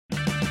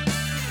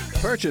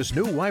Purchase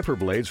new wiper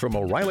blades from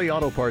O'Reilly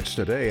Auto Parts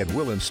today and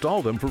we'll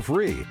install them for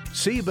free.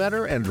 See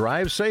better and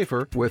drive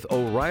safer with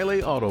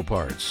O'Reilly Auto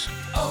Parts.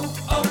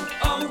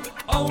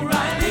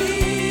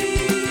 O'Reilly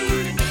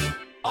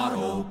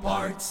Auto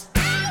Parts.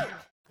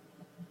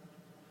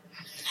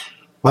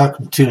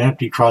 Welcome to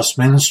Empty Cross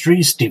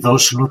Ministries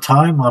devotional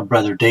time. I'm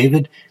Brother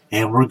David,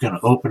 and we're going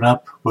to open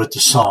up with the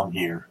song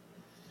here.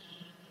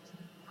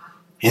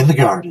 In the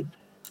Garden.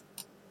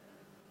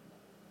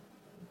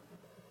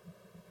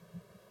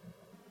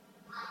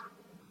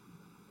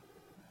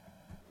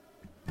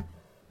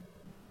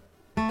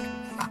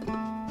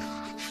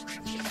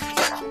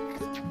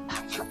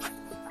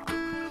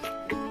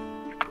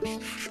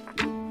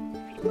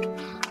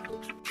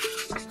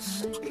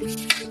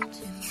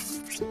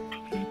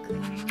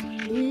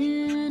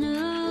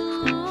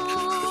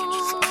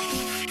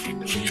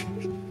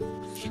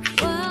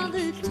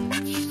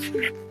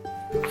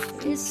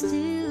 It's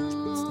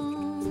still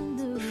on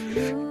the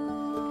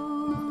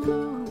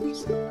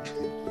rose,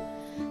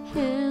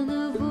 and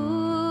the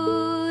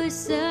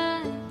voice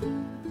I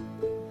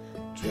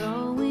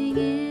drawing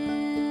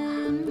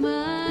in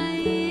my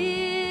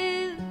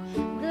ear,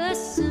 the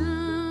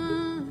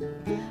Son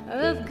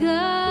of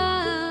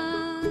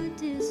God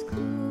discloses,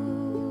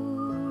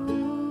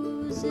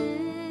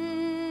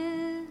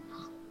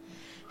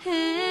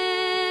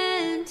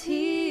 and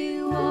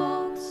He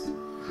walks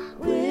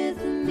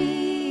with me.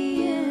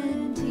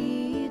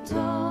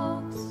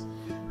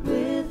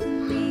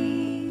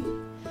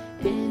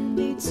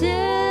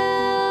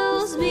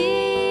 Tells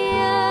me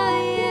I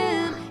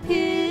am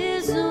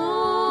His own,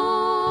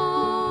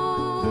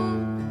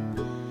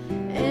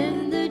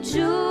 and the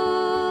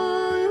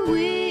joy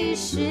we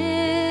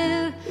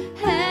share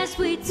as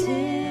we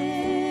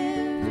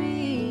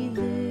tarry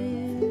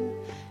there,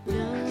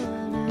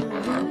 none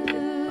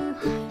other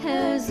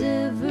has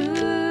ever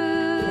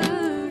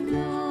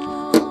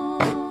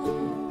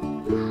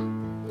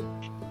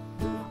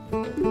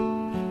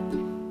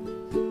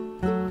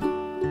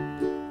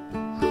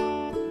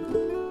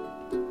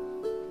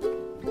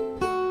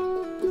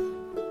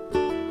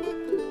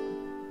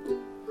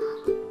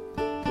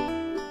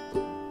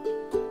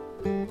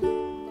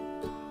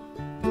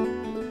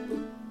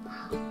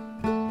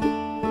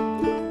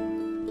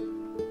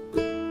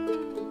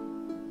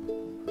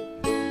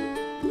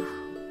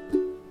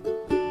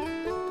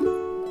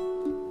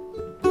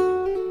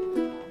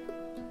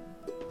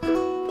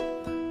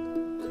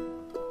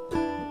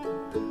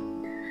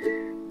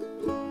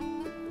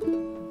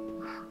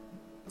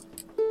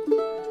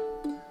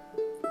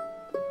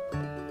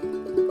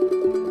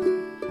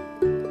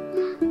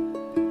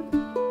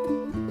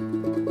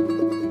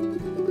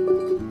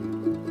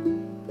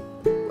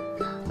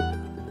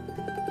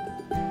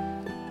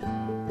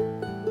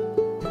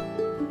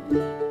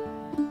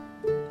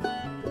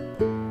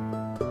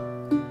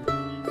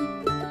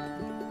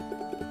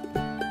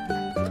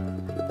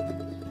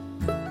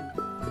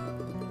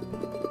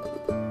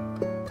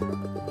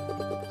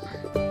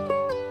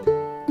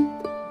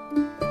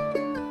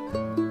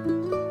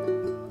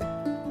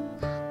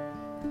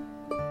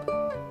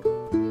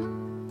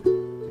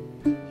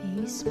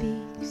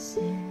speaks,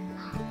 and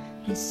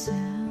the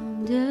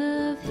sound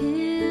of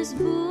His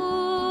voice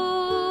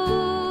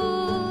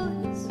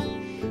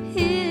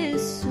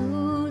is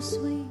so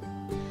sweet.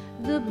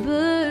 The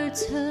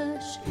birds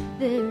hush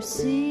their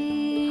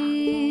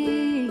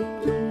singing,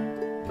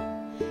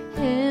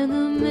 and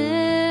the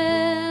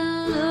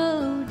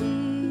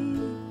melody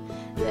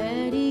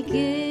that He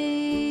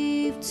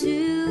gave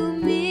to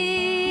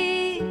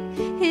me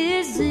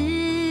is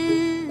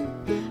in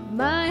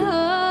my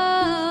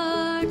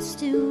heart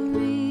still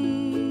ringing,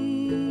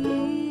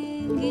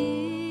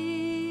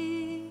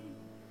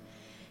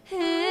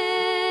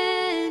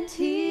 and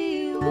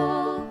He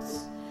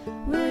walks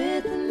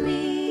with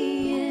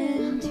me,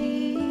 and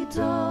He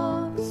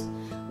talks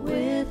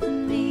with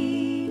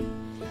me,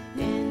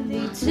 and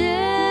He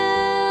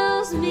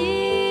tells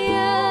me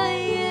I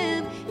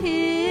am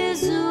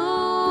His own,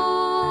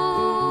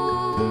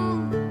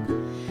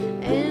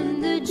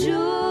 and the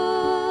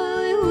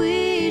joy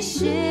we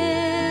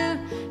share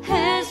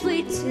as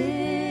we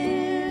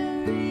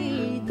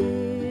tarry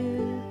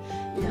there,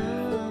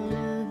 none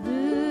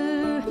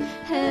other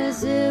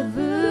has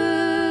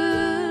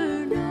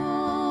ever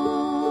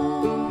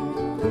known,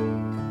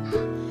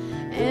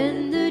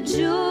 and the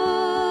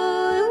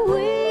joy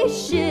we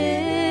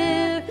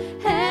share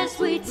as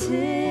we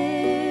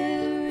tarry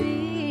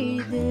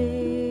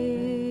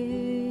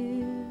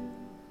there,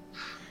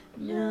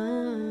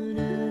 none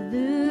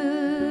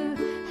other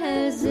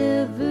has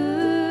ever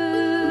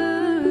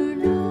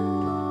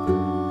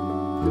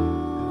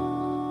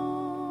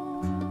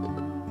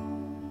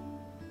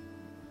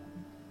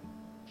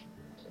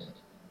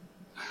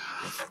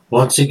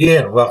Once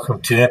again,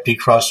 welcome to Empty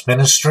Cross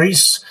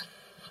Ministries,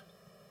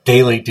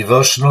 daily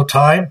devotional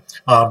time.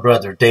 I'm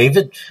Brother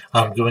David.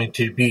 I'm going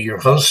to be your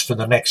host for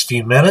the next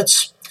few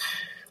minutes.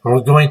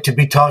 We're going to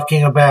be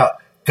talking about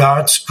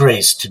God's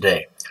grace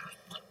today.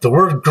 The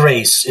word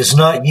grace is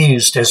not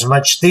used as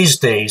much these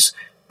days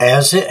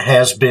as it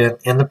has been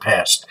in the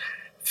past.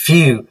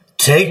 Few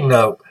take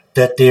note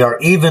that they are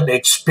even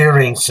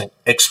experiencing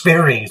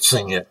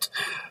it.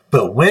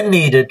 But when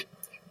needed,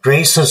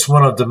 grace is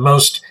one of the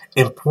most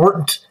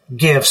important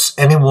gifts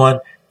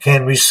anyone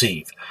can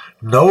receive.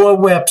 Noah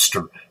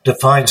Webster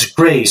defines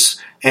grace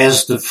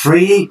as the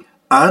free,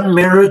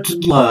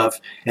 unmerited love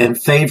and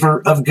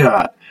favor of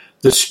God,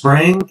 the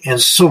spring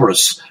and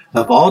source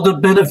of all the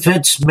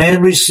benefits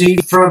man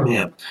received from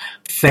him,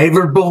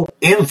 favorable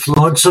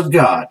influence of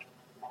God.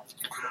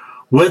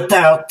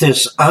 Without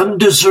this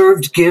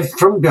undeserved gift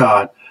from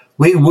God,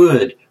 we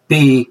would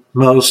be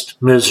most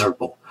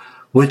miserable,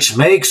 which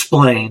may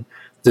explain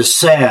the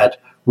sad,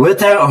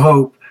 without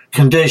hope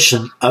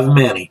condition of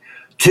many.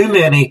 Too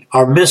many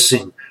are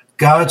missing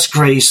God's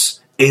grace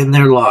in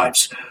their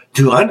lives.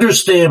 To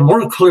understand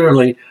more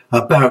clearly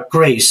about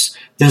grace,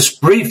 this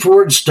brief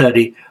word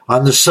study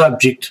on the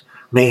subject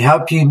may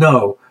help you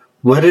know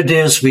what it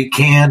is we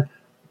can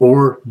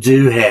or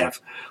do have.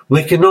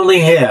 We can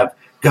only have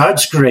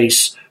God's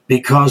grace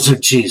because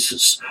of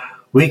Jesus.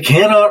 We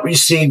cannot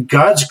receive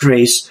God's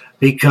grace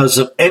because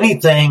of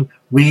anything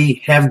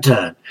we have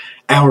done.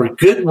 Our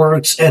good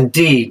works and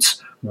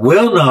deeds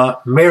will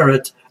not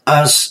merit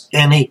us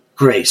any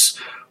grace.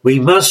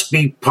 We must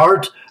be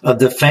part of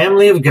the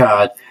family of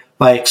God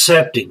by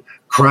accepting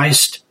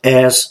Christ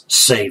as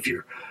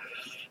Savior.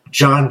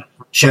 John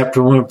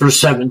chapter 1 verse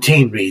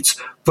 17 reads,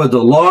 "For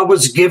the law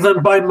was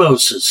given by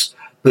Moses,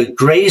 but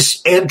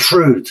grace and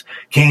truth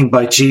came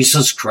by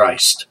Jesus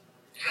Christ."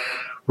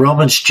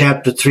 Romans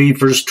chapter 3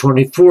 verse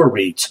 24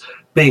 reads,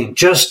 "Being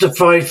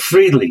justified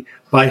freely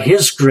by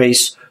his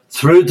grace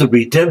through the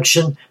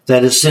redemption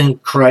that is in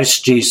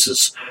Christ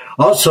Jesus."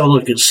 Also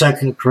look at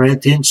 2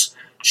 Corinthians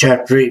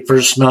chapter 8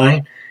 verse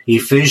 9,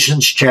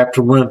 Ephesians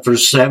chapter 1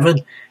 verse 7,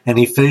 and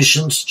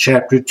Ephesians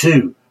chapter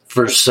 2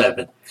 verse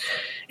 7.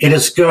 It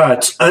is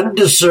God's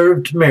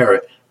undeserved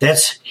merit,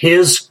 that's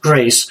his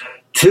grace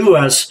to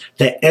us,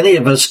 that any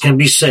of us can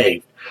be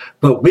saved.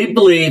 But we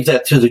believe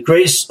that through the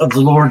grace of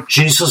the Lord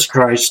Jesus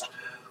Christ,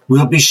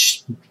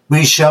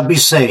 we shall be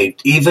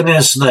saved, even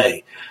as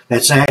they.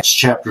 That's Acts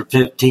chapter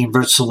 15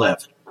 verse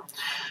 11.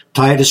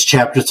 Titus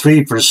chapter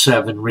 3 verse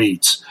 7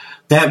 reads,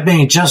 "That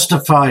being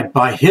justified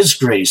by his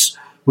grace,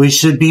 we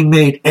should be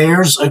made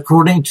heirs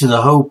according to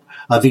the hope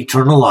of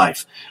eternal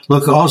life."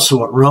 Look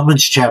also at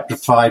Romans chapter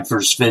 5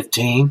 verse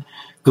 15,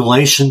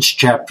 Galatians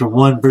chapter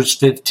 1 verse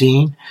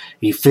 15,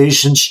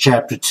 Ephesians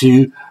chapter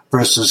 2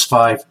 verses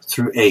 5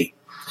 through 8.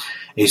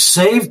 A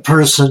saved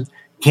person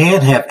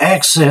can have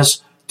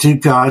access to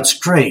God's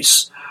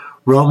grace.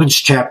 Romans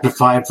chapter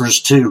 5 verse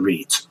 2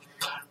 reads,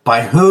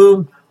 "By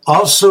whom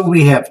also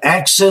we have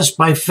access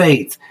by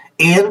faith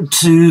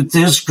into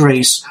this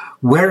grace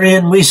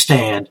wherein we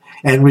stand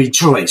and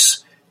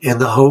rejoice in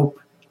the hope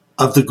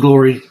of the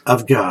glory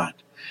of God."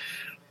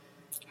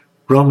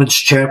 Romans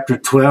chapter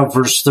 12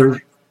 verse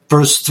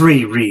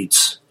 3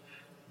 reads,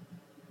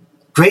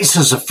 "Grace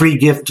is a free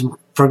gift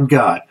from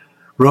God."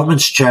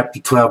 Romans chapter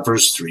 12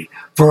 verse 3,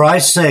 "For I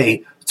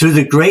say, through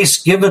the grace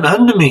given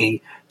unto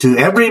me, to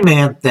every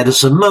man that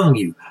is among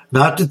you,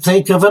 not to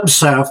think of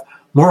himself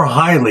more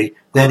highly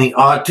than he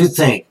ought to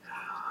think."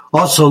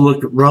 Also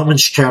look at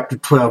Romans chapter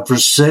 12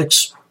 verse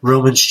 6,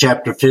 Romans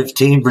chapter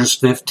 15 verse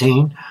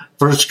 15,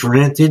 1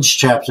 Corinthians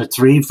chapter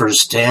 3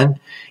 verse 10,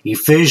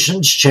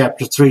 Ephesians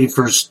chapter 3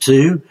 verse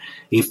 2,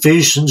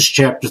 Ephesians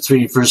chapter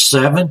 3 verse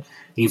 7,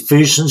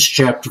 Ephesians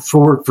chapter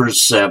 4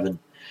 verse 7,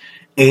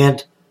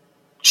 and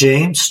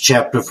James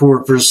chapter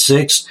 4 verse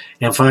 6,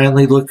 and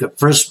finally look at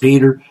 1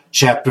 Peter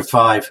chapter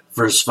 5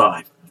 verse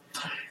 5.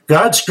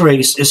 God's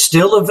grace is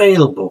still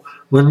available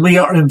when we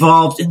are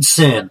involved in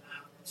sin.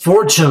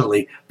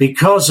 Fortunately,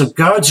 because of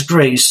God's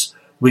grace,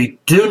 we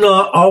do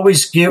not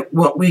always get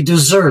what we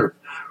deserve.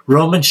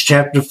 Romans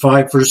chapter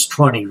 5 verse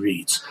 20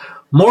 reads,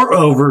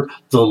 "Moreover,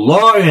 the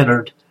law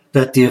entered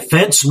that the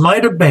offense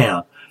might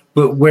abound,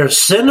 but where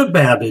sin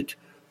abounded,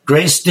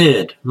 grace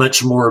did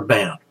much more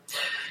abound."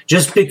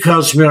 Just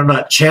because we are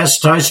not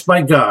chastised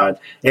by God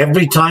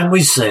every time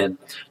we sin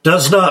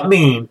does not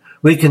mean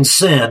we can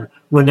sin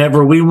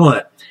whenever we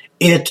want.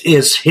 It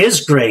is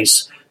his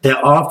grace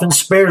that often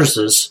spares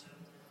us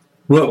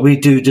what we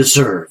do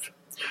deserve.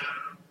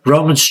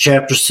 Romans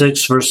chapter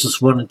 6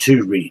 verses 1 and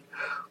 2 read,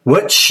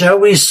 "What shall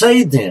we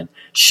say then?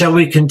 Shall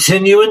we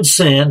continue in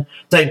sin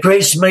that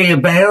grace may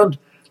abound?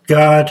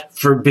 God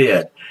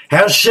forbid.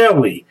 How shall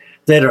we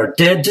that are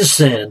dead to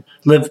sin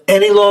live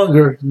any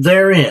longer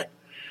therein?"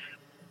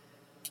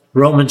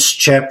 Romans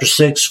chapter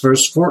 6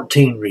 verse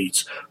 14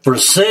 reads, "For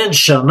sin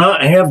shall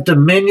not have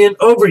dominion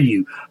over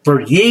you, for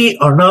ye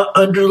are not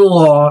under the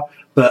law,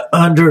 but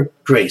under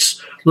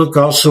grace." Look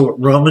also at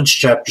Romans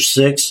chapter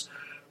 6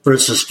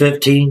 verses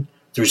 15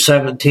 through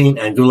 17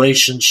 and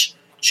Galatians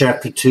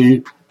chapter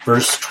 2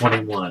 verse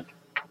 21.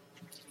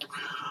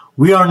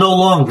 We are no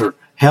longer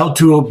held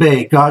to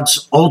obey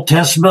God's Old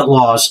Testament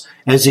laws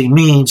as a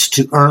means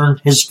to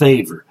earn his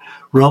favor.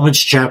 Romans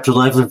chapter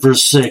 11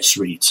 verse 6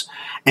 reads,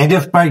 "And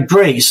if by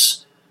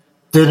grace,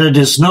 then it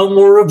is no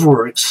more of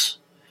works.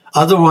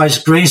 Otherwise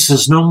grace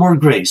is no more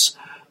grace.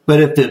 But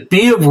if it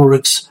be of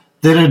works,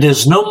 then it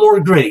is no more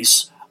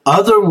grace.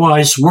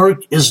 Otherwise,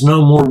 work is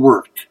no more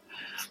work.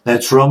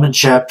 That's Romans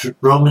chapter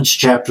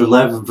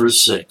 11,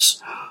 verse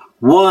 6.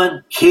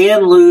 One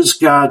can lose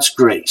God's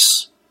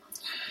grace.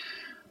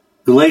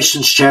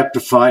 Galatians chapter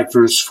 5,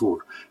 verse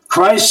 4.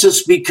 Christ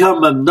has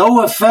become of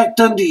no effect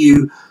unto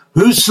you,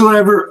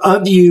 whosoever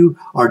of you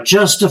are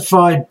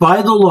justified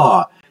by the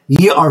law,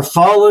 ye are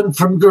fallen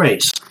from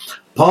grace.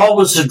 Paul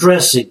was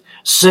addressing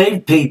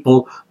saved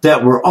people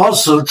that were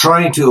also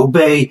trying to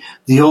obey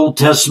the Old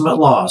Testament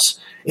laws.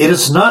 It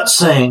is not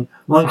saying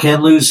one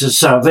can lose his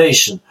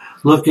salvation.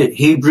 Look at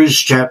Hebrews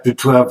chapter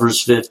 12,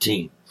 verse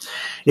 15.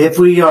 If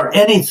we are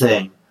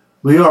anything,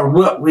 we are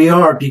what we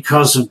are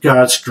because of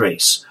God's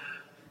grace.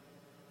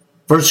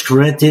 1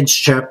 Corinthians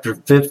chapter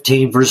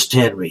 15, verse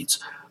 10 reads,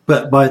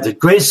 But by the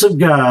grace of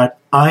God,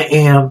 I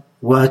am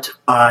what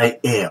I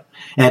am.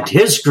 And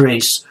his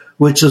grace,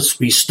 which was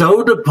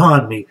bestowed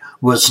upon me,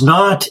 was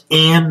not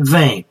in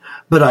vain.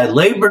 But I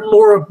labored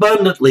more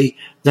abundantly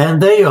than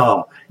they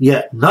all.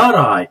 Yet not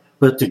I,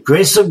 but the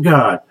grace of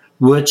God,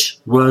 which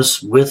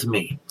was with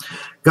me.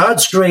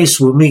 God's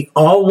grace will meet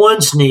all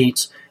one's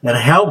needs and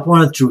help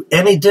one through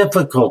any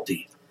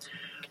difficulty.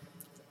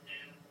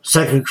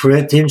 2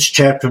 Corinthians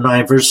chapter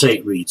 9, verse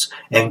 8 reads,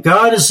 And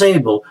God is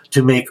able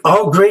to make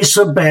all grace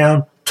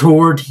abound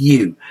toward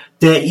you,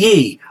 that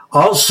ye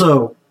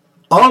also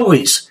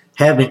always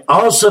having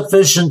all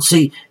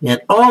sufficiency in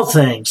all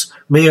things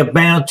may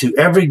abound to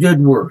every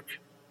good work.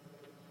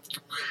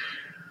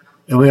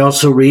 And we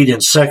also read in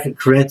 2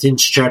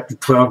 Corinthians chapter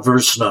 12,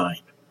 verse 9,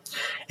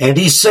 And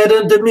he said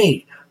unto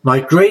me, My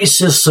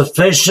grace is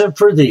sufficient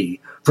for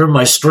thee, for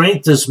my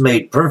strength is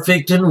made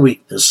perfect in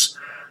weakness.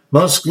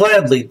 Most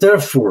gladly,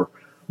 therefore,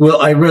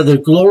 will I rather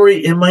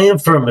glory in my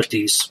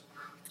infirmities,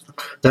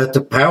 that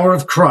the power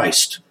of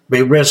Christ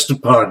may rest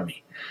upon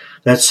me.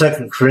 That's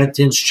 2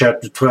 Corinthians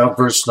chapter 12,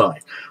 verse 9.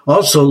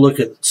 Also look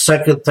at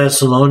 2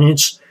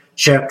 Thessalonians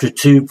chapter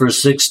 2,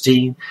 verse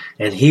 16,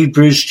 and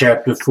Hebrews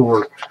chapter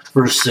 4,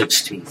 verse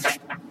 16.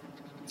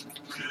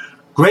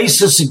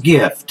 Grace is a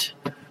gift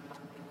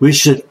we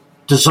should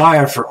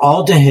desire for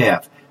all to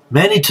have.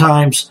 Many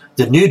times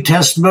the New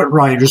Testament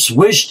writers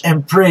wished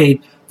and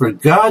prayed for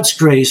God's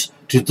grace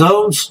to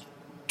those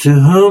to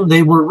whom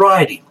they were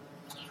writing.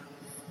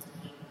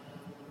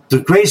 The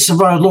grace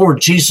of our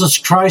Lord Jesus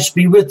Christ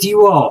be with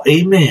you all.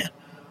 Amen.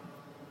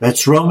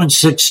 That's Romans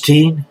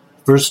 16,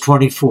 verse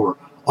 24.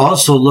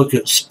 Also look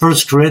at 1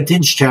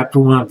 Corinthians chapter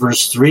 1,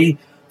 verse 3,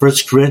 1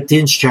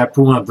 Corinthians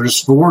chapter 1,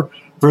 verse 4,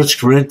 1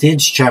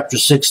 Corinthians chapter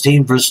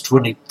 16, verse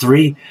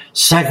 23,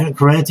 2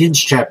 Corinthians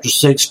chapter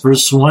 6,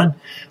 verse 1,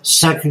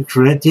 2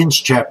 Corinthians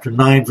chapter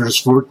 9, verse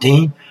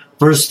 14,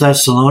 1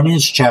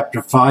 Thessalonians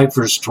chapter 5,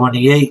 verse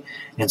 28,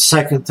 and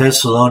 2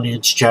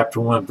 Thessalonians chapter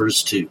 1,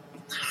 verse 2.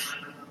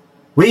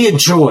 We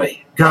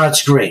enjoy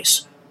God's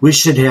grace. We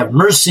should have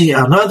mercy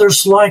on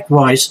others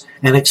likewise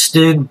and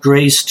extend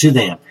grace to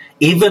them,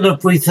 even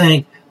if we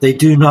think they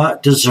do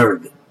not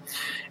deserve it.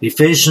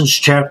 Ephesians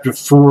chapter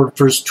 4,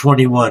 verse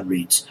 21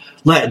 reads,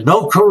 Let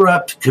no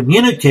corrupt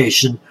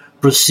communication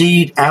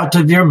proceed out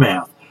of your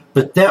mouth,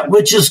 but that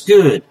which is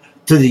good,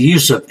 to the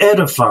use of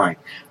edifying,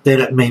 that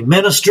it may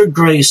minister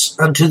grace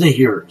unto the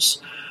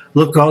hearers.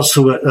 Look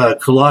also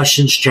at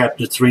Colossians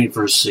chapter 3,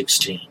 verse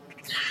 16.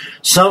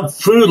 Some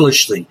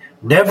foolishly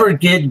never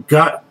give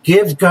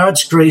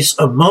God's grace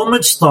a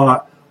moment's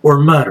thought or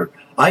mutter,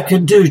 I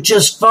can do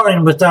just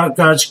fine without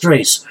God's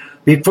grace.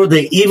 Before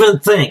they even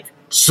think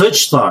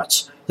such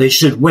thoughts, they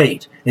should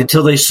wait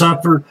until they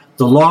suffer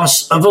the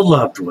loss of a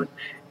loved one.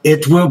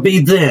 It will be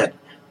then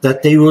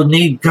that they will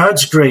need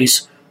God's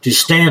grace to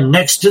stand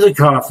next to the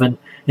coffin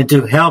and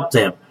to help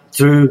them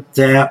through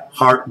that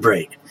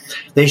heartbreak.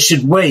 They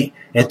should wait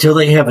until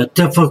they have a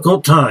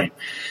difficult time.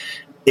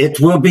 It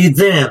will be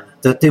then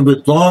that they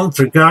would long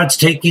for God's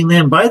taking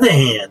them by the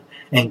hand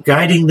and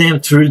guiding them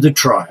through the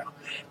trial.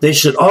 They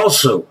should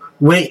also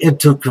wait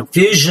until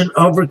confusion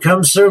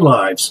overcomes their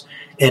lives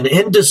and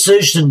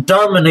indecision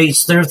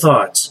dominates their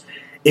thoughts.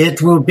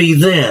 It will be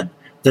then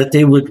that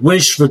they would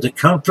wish for the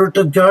comfort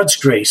of God's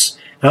grace,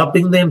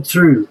 helping them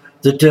through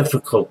the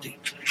difficulty.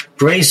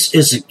 Grace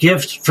is a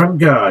gift from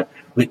God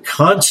we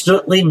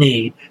constantly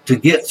need to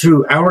get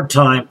through our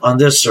time on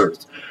this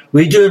earth.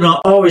 We do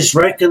not always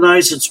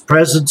recognize its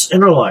presence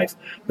in our life,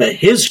 but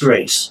His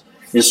grace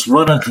is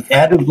one of the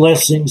added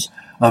blessings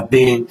of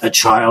being a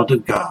child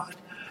of God.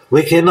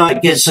 We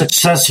cannot get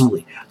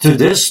successfully through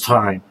this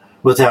time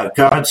without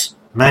God's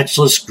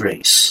matchless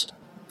grace.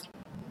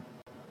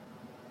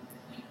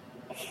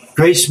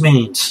 Grace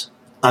means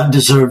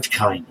undeserved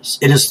kindness.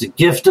 It is the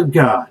gift of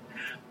God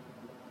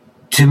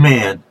to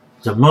man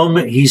the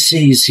moment he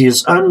sees he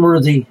is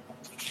unworthy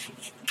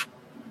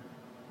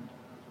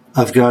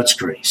of God's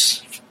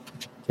grace.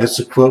 That's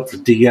a quote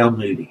from D.L.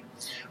 Moody.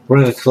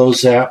 We're going to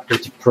close out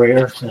with a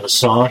prayer and a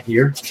song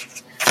here.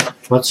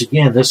 Once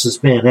again, this has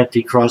been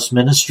Empty Cross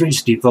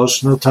Ministries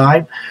Devotional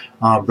Time.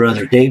 I'm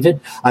Brother David.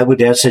 I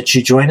would ask that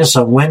you join us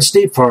on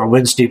Wednesday for our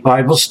Wednesday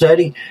Bible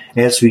study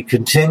as we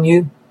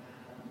continue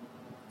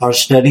our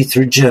study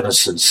through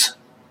Genesis.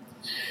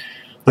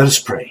 Let us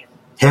pray.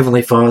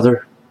 Heavenly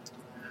Father,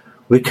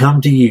 we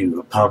come to you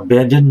upon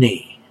bended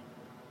knee,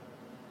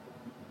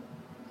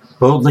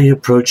 boldly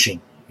approaching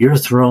your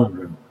throne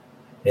room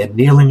and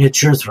kneeling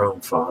at your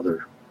throne,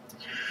 Father.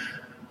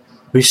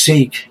 We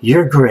seek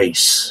your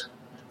grace,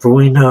 for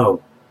we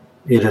know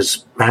it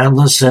is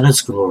boundless in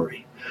its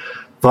glory.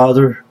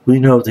 Father, we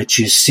know that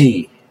you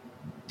see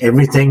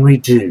everything we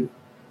do,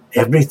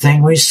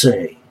 everything we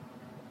say,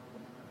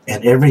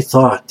 and every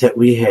thought that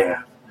we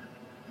have.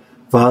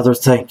 Father,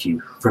 thank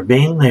you for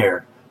being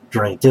there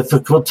during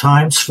difficult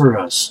times for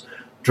us,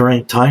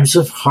 during times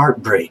of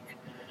heartbreak,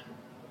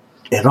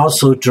 and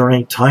also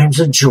during times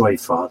of joy,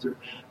 Father,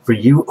 for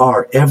you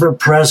are ever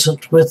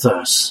present with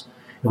us,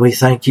 and we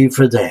thank you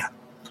for that.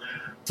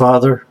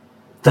 Father,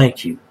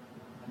 thank you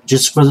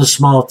just for the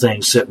small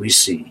things that we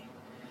see,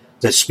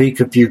 that speak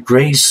of your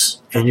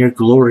grace and your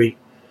glory,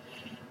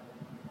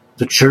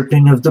 the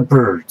chirping of the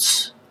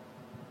birds,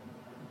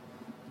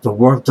 the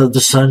warmth of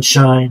the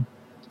sunshine,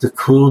 the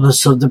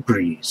coolness of the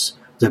breeze,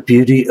 the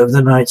beauty of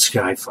the night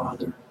sky,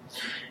 Father.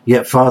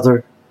 Yet,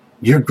 Father,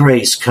 your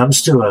grace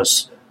comes to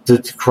us through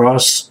the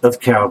cross of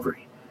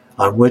Calvary,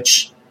 on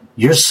which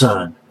your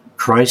Son,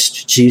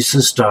 Christ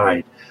Jesus,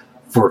 died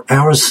for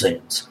our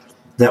sins,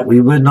 that we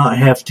would not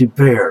have to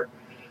bear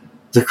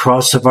the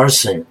cross of our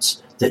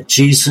sins, that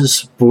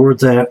Jesus bore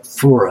that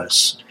for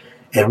us,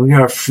 and we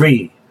are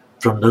free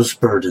from those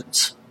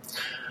burdens.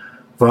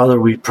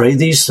 Father, we pray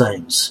these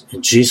things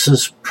in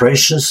Jesus'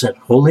 precious and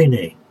holy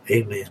name.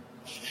 Amen.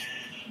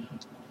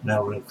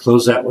 Now we're going to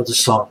close out with a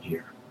song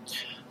here.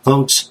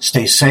 Folks,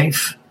 stay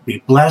safe,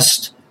 be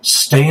blessed,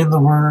 stay in the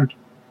Word,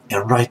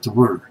 and write the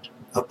Word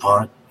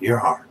upon your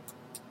heart.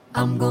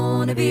 I'm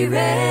gonna be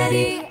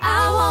ready,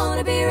 I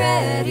wanna be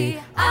ready,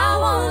 I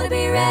wanna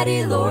be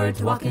ready, Lord,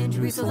 to walk in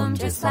Jerusalem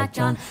just like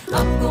John.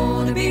 I'm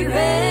gonna be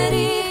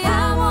ready,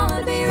 I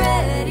wanna be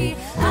ready,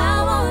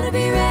 I wanna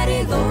be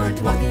ready, Lord,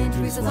 to walk in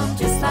Jerusalem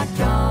just like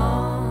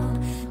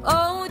John.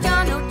 Oh,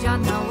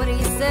 John, now what do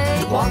you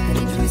say? Walking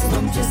in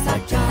Jerusalem just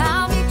like John.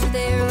 I'll meet you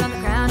there on the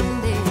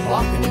crowning day.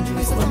 Walking in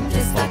Jerusalem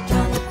just like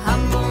John.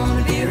 I'm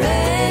gonna be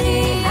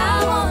ready,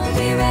 I wanna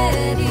be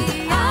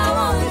ready, I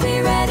wanna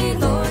be ready,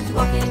 Lord, to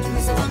walk in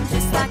Jerusalem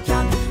just like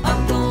John.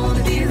 I'm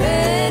gonna be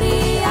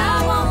ready,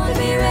 I wanna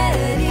be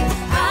ready,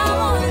 I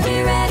wanna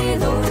be ready,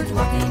 Lord, to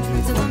walk in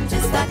Jerusalem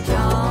just like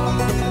John.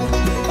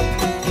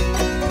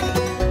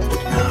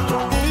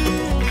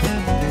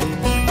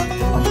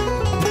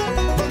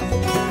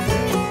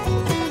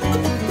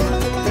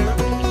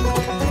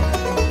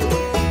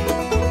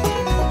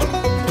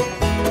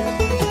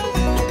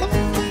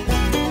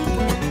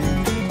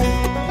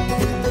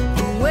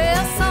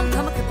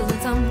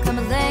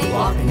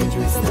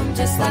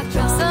 Just like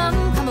John.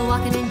 Some come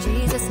walking in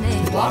Jesus'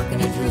 name. Walking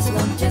in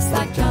Jerusalem just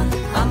like John.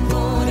 I'm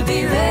gonna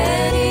be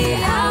ready,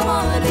 I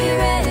wanna be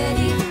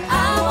ready,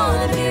 I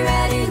wanna be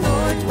ready,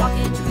 Lord, to walk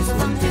in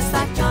Jerusalem just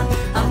like John.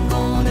 I'm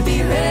gonna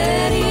be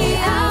ready,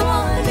 I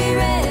wanna be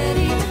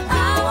ready,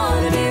 I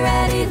wanna be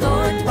ready,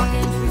 Lord, to walk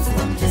in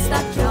Jerusalem just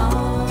like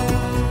John.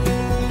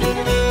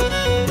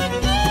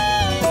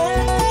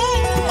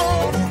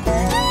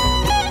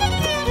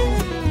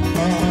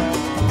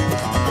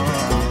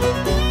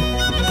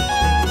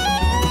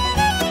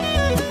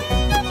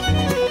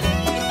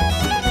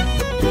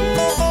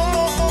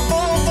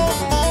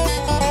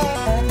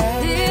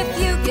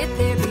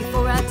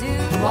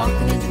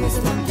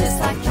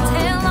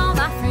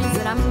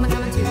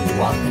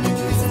 Walking in